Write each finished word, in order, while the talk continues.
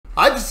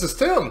Hi, this is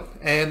Tim,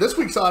 and this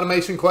week's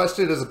automation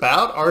question is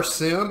about our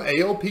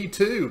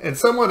SIM-ALP2. And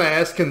someone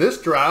asked, can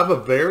this drive a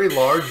very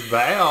large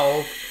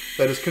valve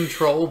that is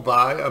controlled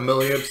by a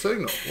milliamp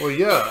signal? Well,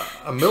 yeah,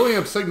 a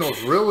milliamp signal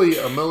is really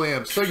a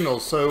milliamp signal.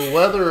 So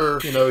whether,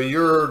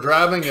 you're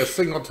driving a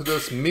signal to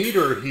this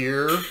meter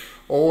here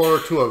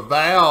or to a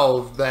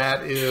valve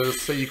that is,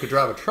 say, you could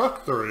drive a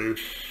truck through,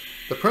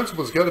 the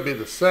principle is going to be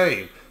the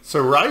same. So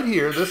right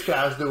here, this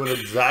guy's doing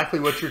exactly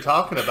what you're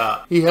talking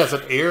about. He has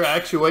an air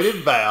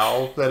actuated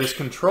valve that is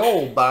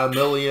controlled by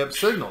milliamp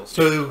signals.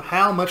 So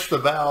how much the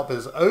valve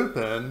is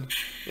open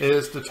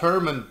is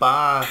determined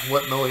by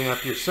what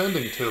milliamp you're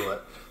sending to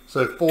it.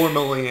 So 4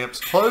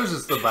 milliamps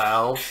closes the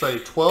valve, say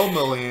 12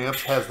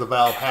 milliamps has the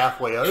valve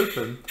halfway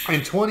open,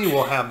 and 20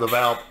 will have the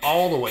valve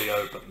all the way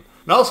open.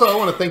 And also, I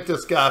want to thank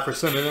this guy for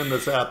sending in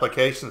this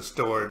application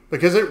story,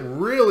 because it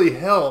really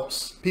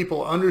helps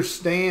people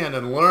understand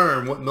and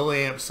learn what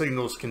milliamp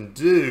signals can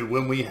do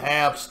when we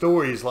have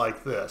stories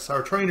like this.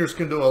 Our trainers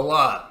can do a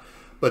lot,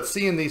 but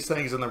seeing these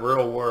things in the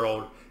real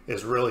world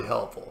is really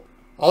helpful.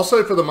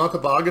 Also, for the month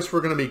of August,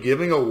 we're going to be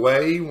giving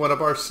away one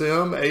of our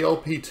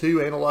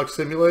SIM-ALP2 analog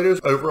simulators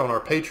over on our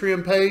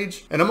Patreon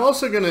page. And I'm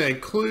also going to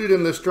include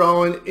in this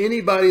drawing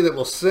anybody that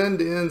will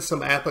send in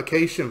some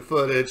application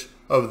footage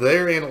of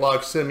their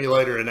analog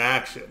simulator in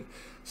action.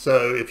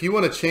 So if you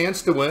want a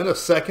chance to win a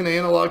second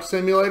analog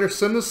simulator,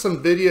 send us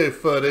some video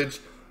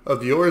footage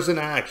of yours in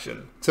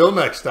action. Till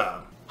next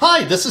time.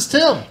 Hi, this is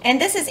Tim.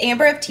 And this is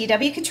Amber of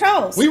TW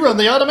Controls. We run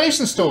the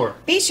automation store.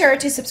 Be sure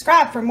to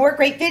subscribe for more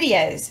great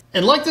videos.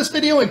 And like this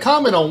video and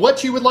comment on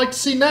what you would like to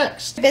see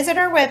next. Visit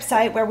our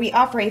website where we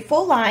offer a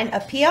full line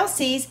of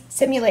PLCs,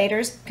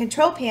 simulators,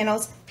 control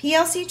panels,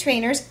 PLC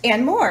trainers,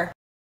 and more.